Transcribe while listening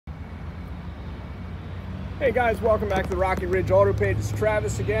Hey guys, welcome back to the Rocky Ridge Auto Page. It's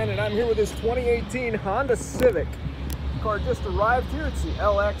Travis again, and I'm here with this 2018 Honda Civic. The car just arrived here. It's the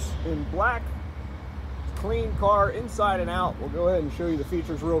LX in black. It's a clean car inside and out. We'll go ahead and show you the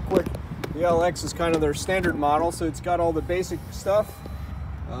features real quick. The LX is kind of their standard model, so it's got all the basic stuff.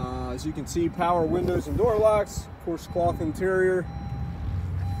 As you can see, power windows and door locks, of course cloth interior,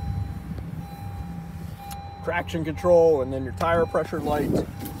 traction control, and then your tire pressure light.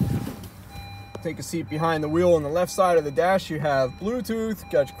 Take a seat behind the wheel. On the left side of the dash you have Bluetooth,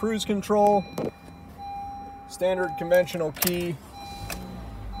 got your cruise control, standard conventional key.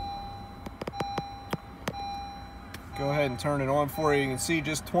 Go ahead and turn it on for you. You can see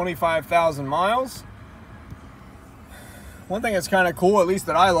just 25,000 miles. One thing that's kind of cool, at least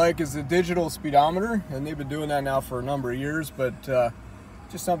that I like, is the digital speedometer, and they've been doing that now for a number of years, but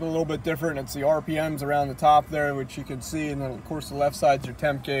just something a little bit different. It's the RPMs around the top there, which you can see, and then of course the left side's your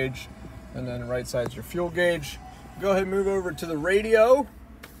temp gauge, and then the right side's your fuel gauge. Go ahead and move over to the radio.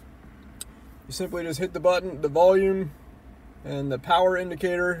 You simply just hit the button, the volume and the power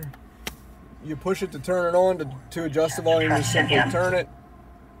indicator. You push it to turn it on. To adjust the volume, you simply turn it.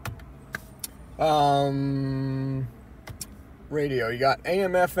 Radio, you got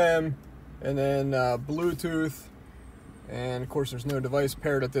AM, FM, and then Bluetooth. And of course there's no device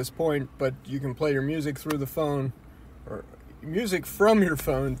paired at this point, but you can play your music through the phone, or music from your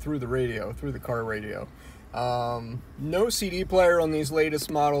phone through the radio, through the car radio. No CD player on these latest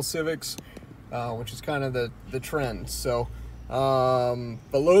model Civics, which is kind of the trend. So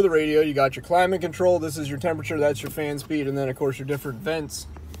below the radio you got your climate control. This is your temperature, that's your fan speed, and then of course your different vents.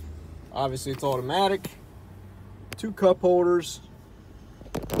 Obviously it's automatic. 2 cup holders.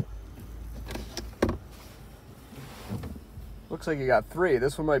 Looks like you got 3.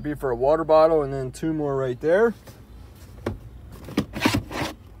 This one might be for a water bottle, and then 2 more right there.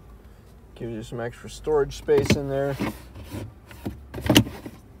 Gives you some extra storage space in there.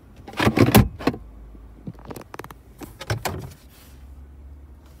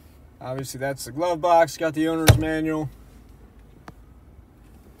 Obviously that's the glove box. Got the owner's manual.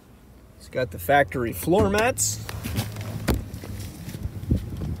 It's got the factory floor mats.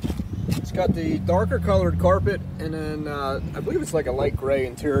 It's got the darker colored carpet, and then I believe it's like a light gray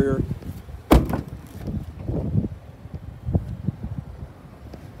interior.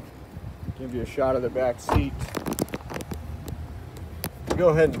 Give you a shot of the back seat. Go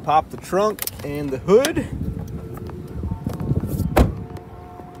ahead and pop the trunk and the hood.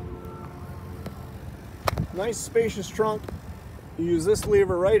 Nice spacious trunk. You use this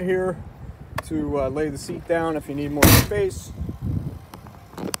lever right here to lay the seat down if you need more space.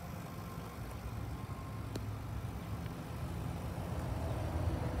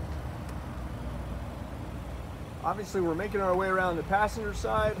 Obviously we're making our way around the passenger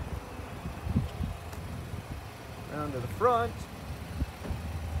side. Down to the front.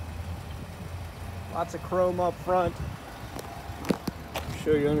 Lots of chrome up front. I'll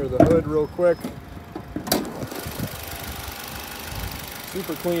show you under the hood real quick.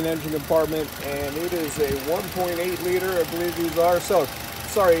 Super clean engine compartment, and it is a 1.8 liter, I believe these are. So,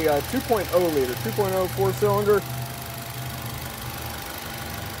 sorry, 2.0 liter, 2.0 4-cylinder.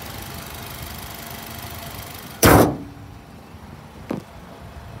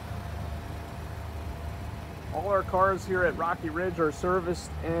 All our cars here at Rocky Ridge are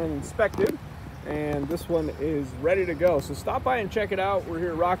serviced and inspected, and this one is ready to go. So stop by and check it out. We're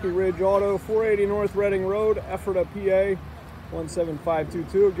here at Rocky Ridge Auto, 480 North Reading Road, Ephrata, PA,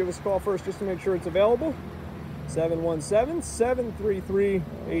 17522. Give us a call first just to make sure it's available.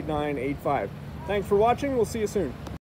 717-733-8985. Thanks for watching. We'll see you soon.